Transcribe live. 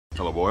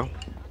Hello, Boyle.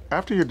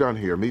 After you're done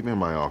here, meet me in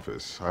my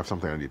office. I have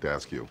something I need to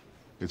ask you.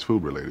 It's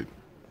food-related.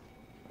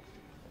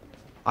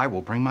 I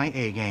will bring my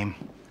A game.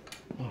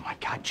 Oh, my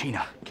God,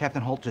 Gina.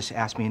 Captain Holt just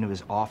asked me into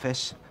his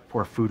office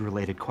for a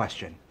food-related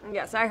question.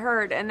 Yes, I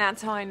heard, and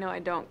that's how I know I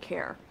don't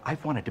care.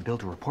 I've wanted to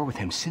build a rapport with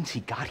him since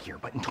he got here,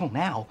 but until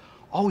now,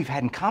 all we've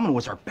had in common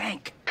was our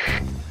bank.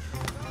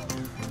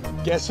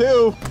 Guess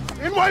who?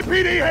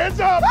 NYPD, hands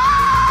up!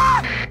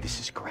 Ah! This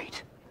is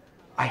great.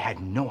 I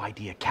had no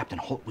idea Captain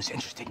Holt was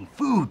interested in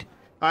food.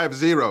 I have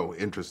zero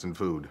interest in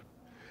food.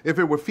 If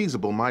it were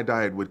feasible, my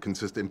diet would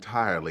consist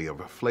entirely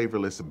of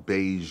flavorless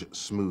beige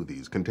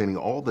smoothies containing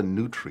all the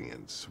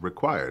nutrients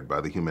required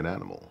by the human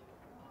animal.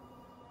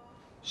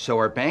 So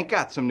our bank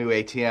got some new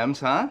ATMs,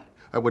 huh?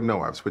 I wouldn't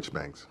know. I've switched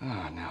banks.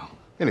 Oh, no.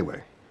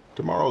 Anyway,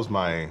 tomorrow's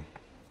my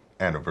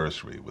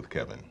anniversary with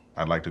Kevin.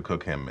 I'd like to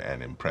cook him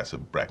an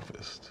impressive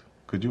breakfast.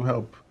 Could you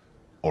help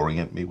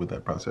orient me with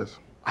that process?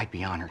 I'd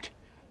be honored.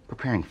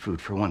 Preparing food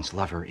for one's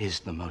lover is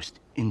the most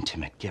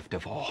intimate gift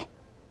of all.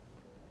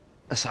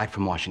 Aside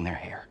from washing their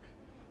hair.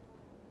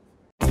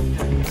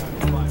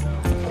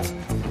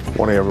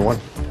 Morning, everyone.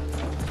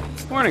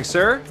 Morning,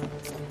 sir.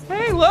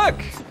 Hey, look!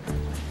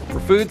 We're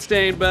food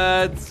stain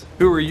buds.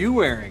 Who are you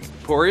wearing?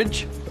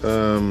 Porridge?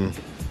 Oatmeal.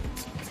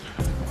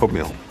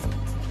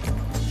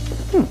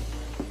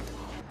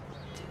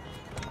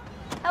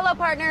 Hello,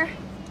 partner.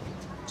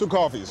 2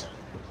 coffees.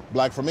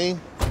 Black for me,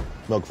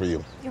 milk for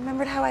you. You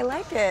remembered how I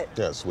like it.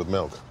 Yes, with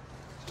milk.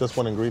 Just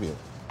one ingredient.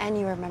 And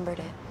you remembered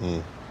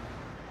it.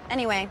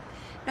 Anyway,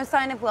 no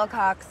sign of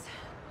Wilcox.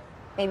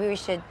 Maybe we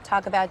should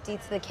talk about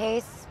deets of the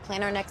case,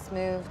 plan our next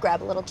move,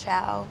 grab a little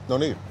chow. No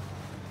need.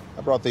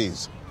 I brought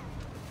these.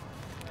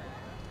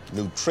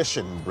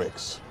 Nutrition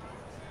bricks.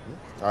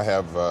 I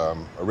have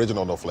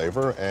original no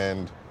flavor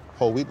and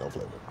whole wheat no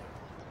flavor.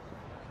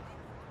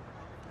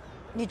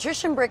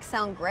 Nutrition bricks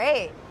sound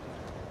great.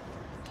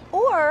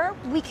 Or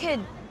we could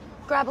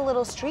grab a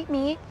little street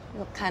meat.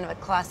 Kind of a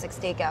classic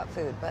stakeout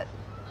food, but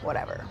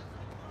whatever.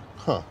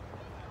 Huh.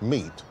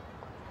 Meat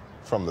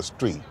from the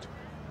street.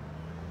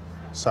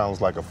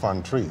 Sounds like a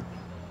fun treat.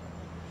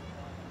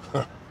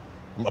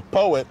 I'm a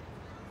poet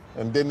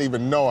and didn't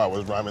even know I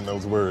was rhyming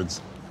those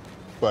words.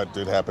 But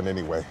it happened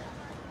anyway.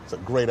 It's a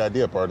great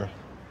idea, partner.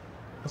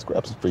 Let's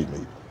grab some street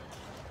meat.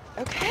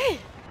 Okay.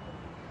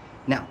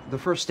 Now, the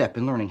first step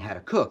in learning how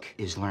to cook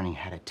is learning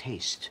how to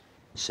taste.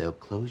 So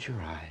close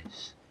your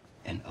eyes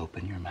and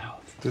open your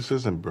mouth. This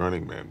isn't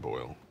Burning Man,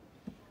 Boyle.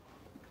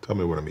 Tell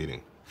me what I'm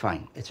eating.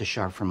 Fine, it's a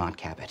Chard Vermont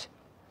Cabot.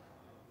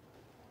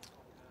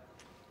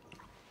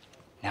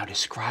 Now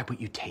describe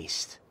what you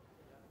taste.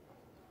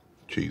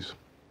 Cheese.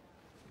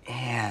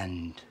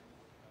 And...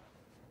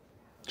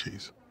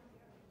 cheese.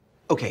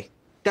 Okay,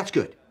 that's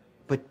good.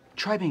 But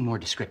try being more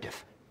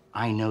descriptive.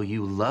 I know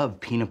you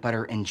love peanut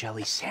butter and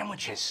jelly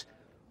sandwiches.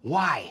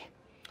 Why?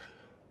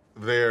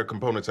 Their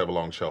components have a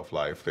long shelf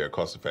life, they're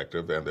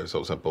cost-effective, and they're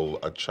so simple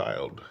a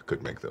child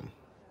could make them.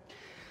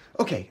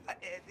 Okay,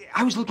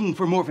 I was looking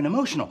for more of an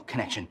emotional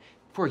connection.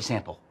 For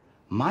example,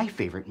 my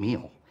favorite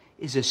meal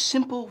is a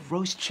simple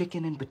roast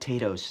chicken and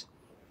potatoes.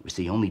 It was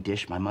the only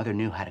dish my mother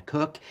knew how to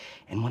cook,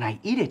 and when I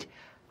eat it,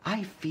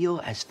 I feel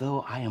as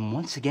though I am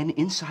once again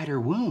inside her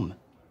womb.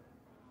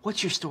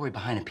 What's your story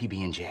behind a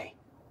PB&J?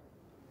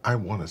 I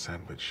want a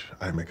sandwich.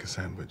 I make a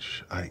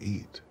sandwich. I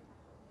eat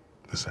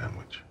the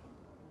sandwich.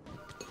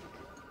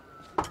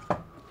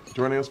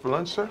 Joining us for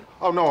lunch, sir?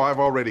 Oh, no, I've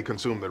already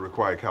consumed the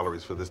required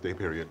calories for this day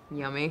period.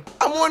 Yummy.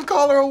 I'm 1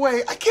 caller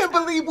away. I can't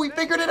believe we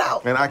figured it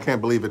out. And I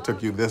can't believe it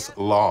took you this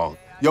long.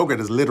 Yogurt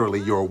is literally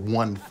your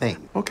one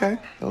thing. Okay.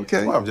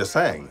 Well, I'm just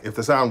saying, if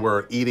the sound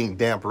were eating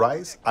damp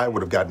rice, I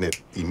would have gotten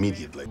it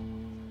immediately.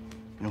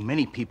 You know,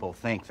 many people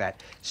think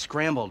that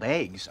scrambled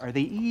eggs are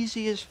the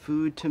easiest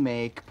food to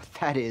make, but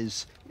that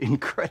is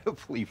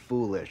incredibly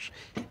foolish.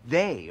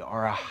 They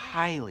are a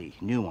highly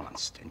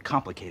nuanced and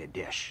complicated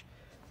dish.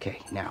 Okay,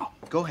 now,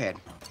 go ahead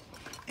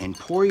and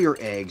pour your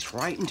eggs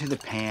right into the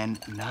pan,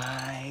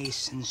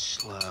 nice and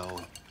slow.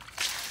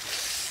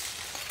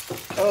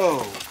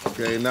 Oh.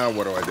 Okay, now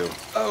what do I do?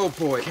 Oh,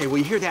 boy. Okay, well,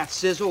 you hear that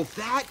sizzle?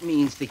 That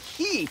means the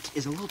heat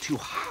is a little too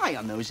high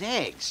on those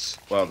eggs.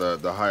 Well,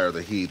 the higher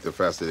the heat, the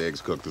faster the eggs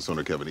cook, the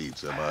sooner Kevin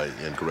eats. Am I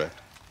incorrect?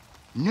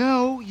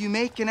 No, you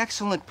make an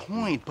excellent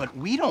point, but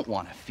we don't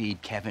want to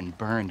feed Kevin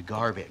burned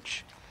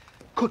garbage.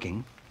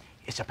 Cooking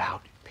is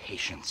about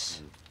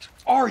patience.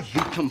 Are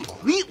you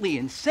completely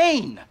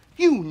insane?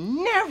 You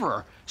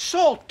never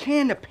salt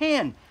can to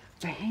pan.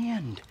 The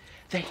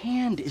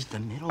hand is the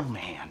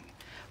middleman,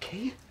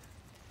 okay?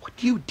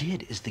 What you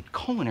did is the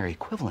culinary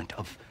equivalent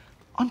of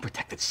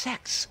unprotected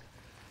sex.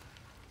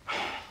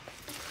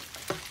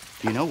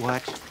 You know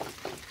what?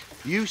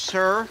 You,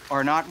 sir,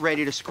 are not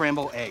ready to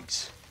scramble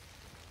eggs.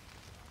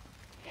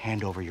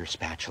 Hand over your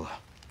spatula.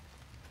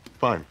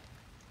 Fine.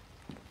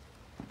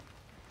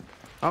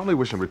 I only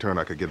wish in return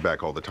I could get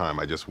back all the time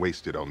I just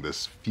wasted on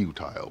this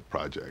futile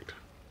project.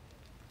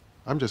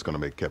 I'm just gonna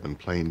make Kevin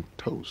plain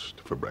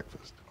toast for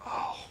breakfast.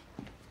 Oh,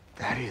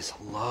 that is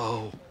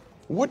low.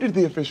 What did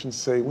the officiants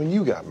say when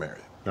you got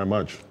married? Not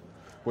much.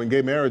 When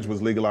gay marriage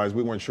was legalized,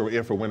 we weren't sure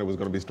if or when it was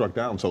going to be struck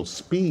down, so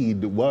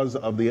speed was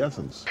of the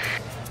essence.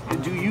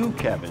 And do you,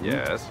 Kevin?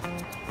 Yes.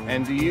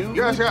 And do you?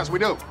 Yes, we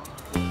do.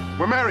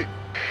 We're married.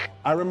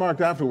 I remarked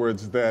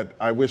afterwards that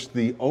I wish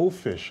the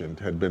efficient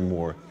had been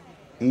more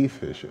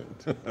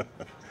efficient. It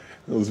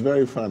was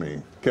very funny.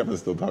 Kevin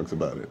still talks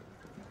about it.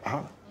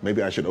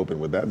 Maybe I should open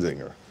with that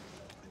zinger.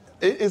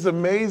 It is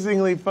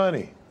amazingly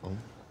funny.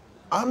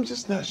 I'm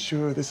just not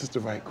sure this is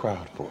the right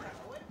crowd for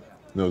it.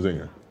 No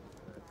zinger.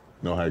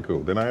 No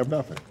haiku. Then I have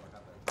nothing.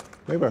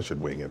 Maybe I should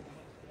wing it.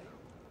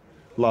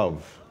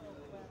 Love.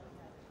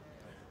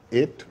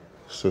 It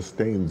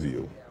sustains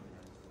you.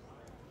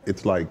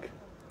 It's like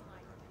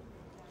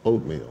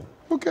oatmeal.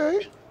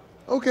 Okay.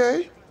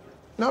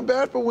 Not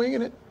bad for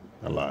winging it.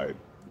 I lied.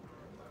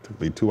 Took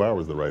me 2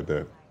 hours to write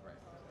that.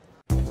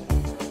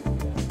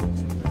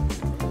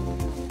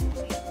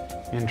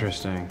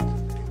 Interesting.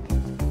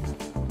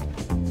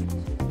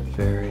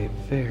 Very,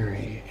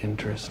 very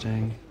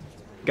interesting.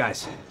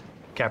 Guys,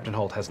 Captain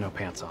Holt has no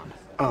pants on.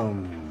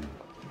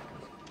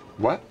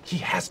 What? He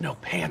has no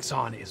pants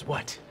on is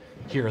what?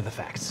 Here are the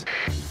facts.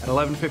 At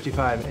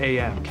 11:55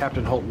 a.m.,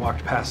 Captain Holt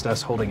walked past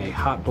us holding a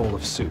hot bowl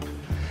of soup.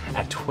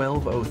 At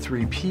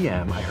 12:03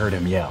 p.m., I heard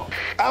him yell,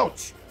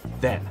 Ouch!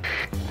 Then,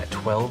 at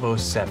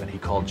 12:07, he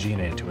called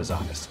Gina into his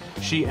office.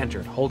 She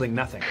entered, holding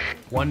nothing.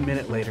 1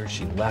 minute later,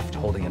 she left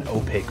holding an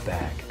opaque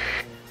bag.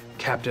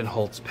 Captain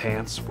Holt's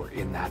pants were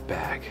in that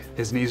bag.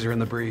 His knees are in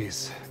the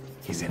breeze.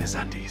 He's in his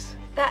undies.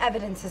 That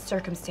evidence is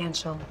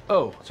circumstantial.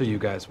 Oh, so you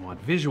guys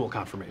want visual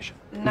confirmation?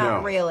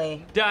 Not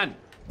really. Done.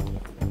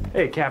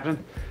 Hey,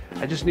 Captain.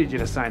 I just need you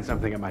to sign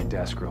something at my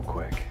desk real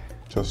quick.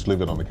 Just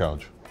leave it on the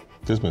couch.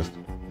 Dismissed.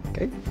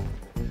 Okay.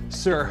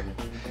 Sir,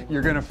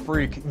 you're gonna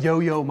freak.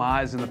 Yo-Yo Ma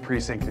is in the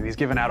precinct and he's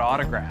giving out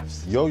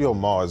autographs. Yo-Yo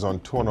Ma is on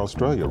tour in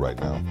Australia right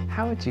now.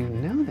 How would you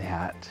know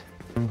that?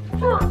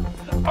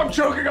 I'm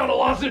choking on a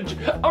lozenge.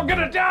 I'm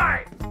gonna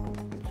die.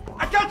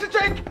 I got the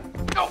drink.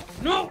 No.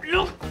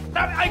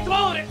 I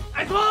swallowed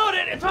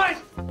it. It's fine.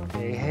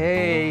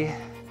 Hey.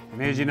 I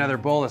made you another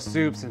bowl of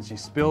soup since you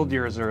spilled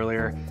yours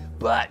earlier,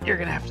 but you're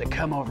gonna have to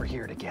come over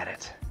here to get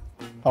it.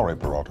 All right,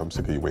 Peralta, I'm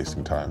sick of you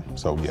wasting time.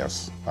 So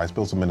yes, I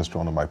spilled some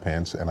minestrone on my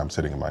pants and I'm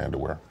sitting in my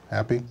underwear.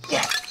 Happy?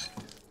 Yes!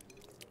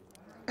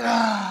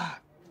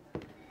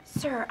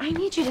 Sir, I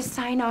need you to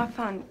sign off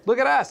on... Look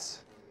at us.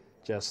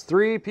 Just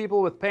 3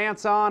 people with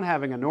pants on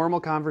having a normal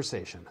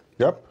conversation.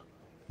 Yep.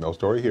 No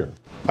story here.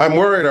 I'm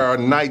worried our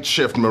night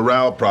shift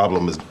morale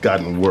problem has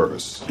gotten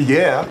worse.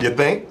 Yeah, you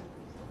think?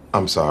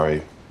 I'm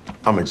sorry.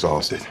 I'm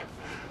exhausted.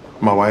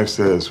 My wife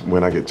says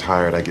when I get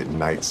tired, I get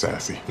night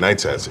sassy. Night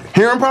sassy.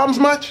 Hearing problems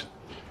much?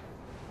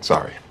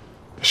 Sorry.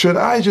 Should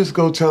I just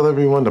go tell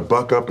everyone to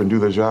buck up and do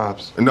their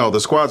jobs? No, the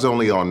squad's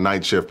only on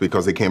night shift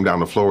because they came down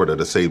to Florida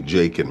to save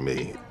Jake and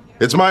me.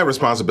 It's my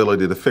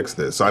responsibility to fix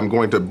this. I'm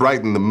going to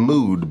brighten the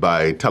mood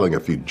by telling a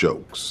few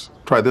jokes.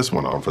 Try this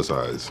one on for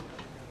size.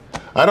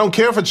 I don't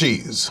care for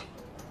cheese.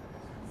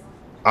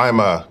 I'm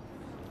a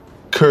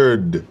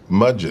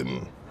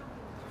curmudgeon.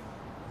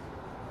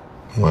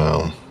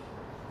 Well,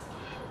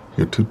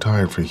 you're too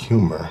tired for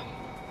humor.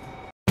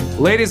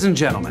 Ladies and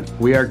gentlemen,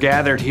 we are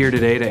gathered here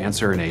today to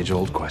answer an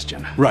age-old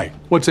question. Right.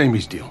 What's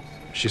Amy's deal?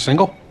 Is she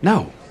single?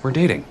 No, we're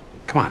dating.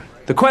 Come on.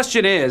 The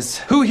question is,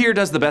 who here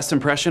does the best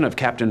impression of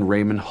Captain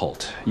Raymond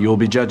Holt? You will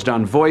be judged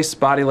on voice,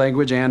 body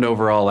language, and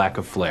overall lack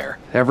of flair.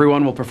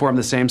 Everyone will perform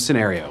the same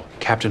scenario.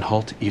 Captain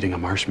Holt eating a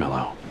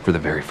marshmallow for the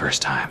very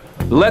first time.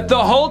 Let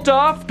the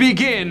Holt-off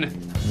begin!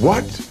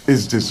 What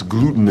is this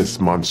glutinous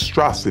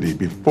monstrosity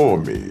before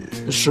me?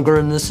 The sugar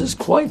in this is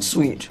quite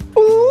sweet.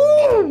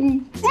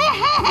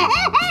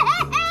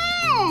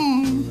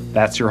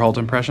 That's your Holt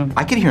impression?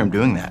 I could hear him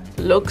doing that.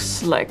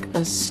 Looks like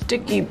a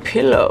sticky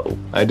pillow.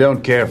 I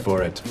don't care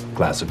for it.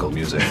 Classical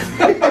music.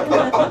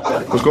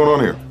 What's going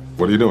on here?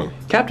 What are you doing?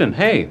 Captain,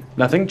 hey,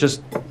 nothing,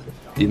 just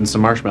eating some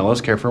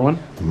marshmallows. Care for one?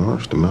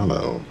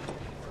 Marshmallow.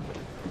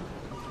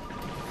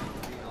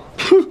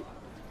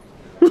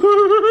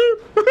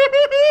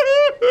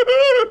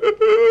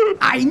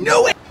 I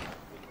knew it!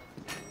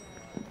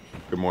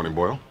 Good morning,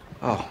 Boyle.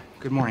 Oh,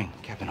 good morning,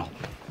 Captain Holt.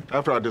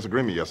 After our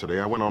disagreement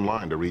yesterday, I went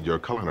online to read your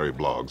culinary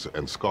blogs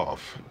and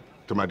scoff.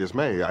 To my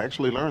dismay, I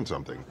actually learned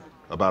something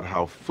about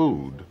how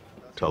food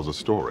tells a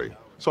story.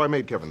 So I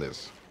made Kevin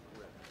this.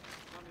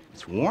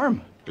 It's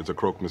warm. It's a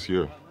croque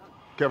monsieur.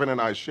 Kevin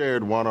and I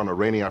shared one on a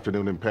rainy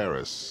afternoon in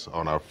Paris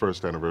on our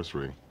first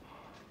anniversary.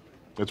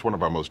 It's one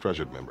of our most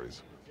treasured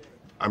memories.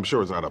 I'm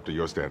sure it's not up to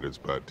your standards,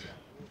 but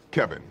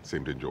Kevin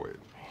seemed to enjoy it.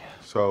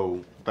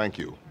 So thank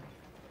you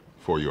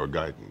for your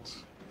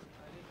guidance.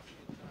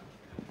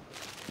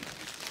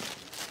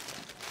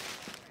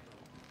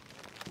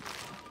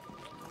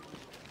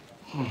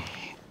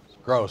 It's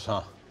gross,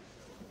 huh?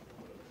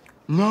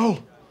 No.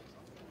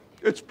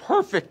 It's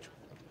perfect.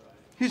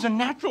 He's a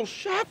natural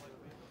chef.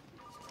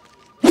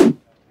 Now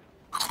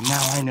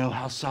I know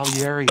how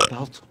Salieri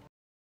felt.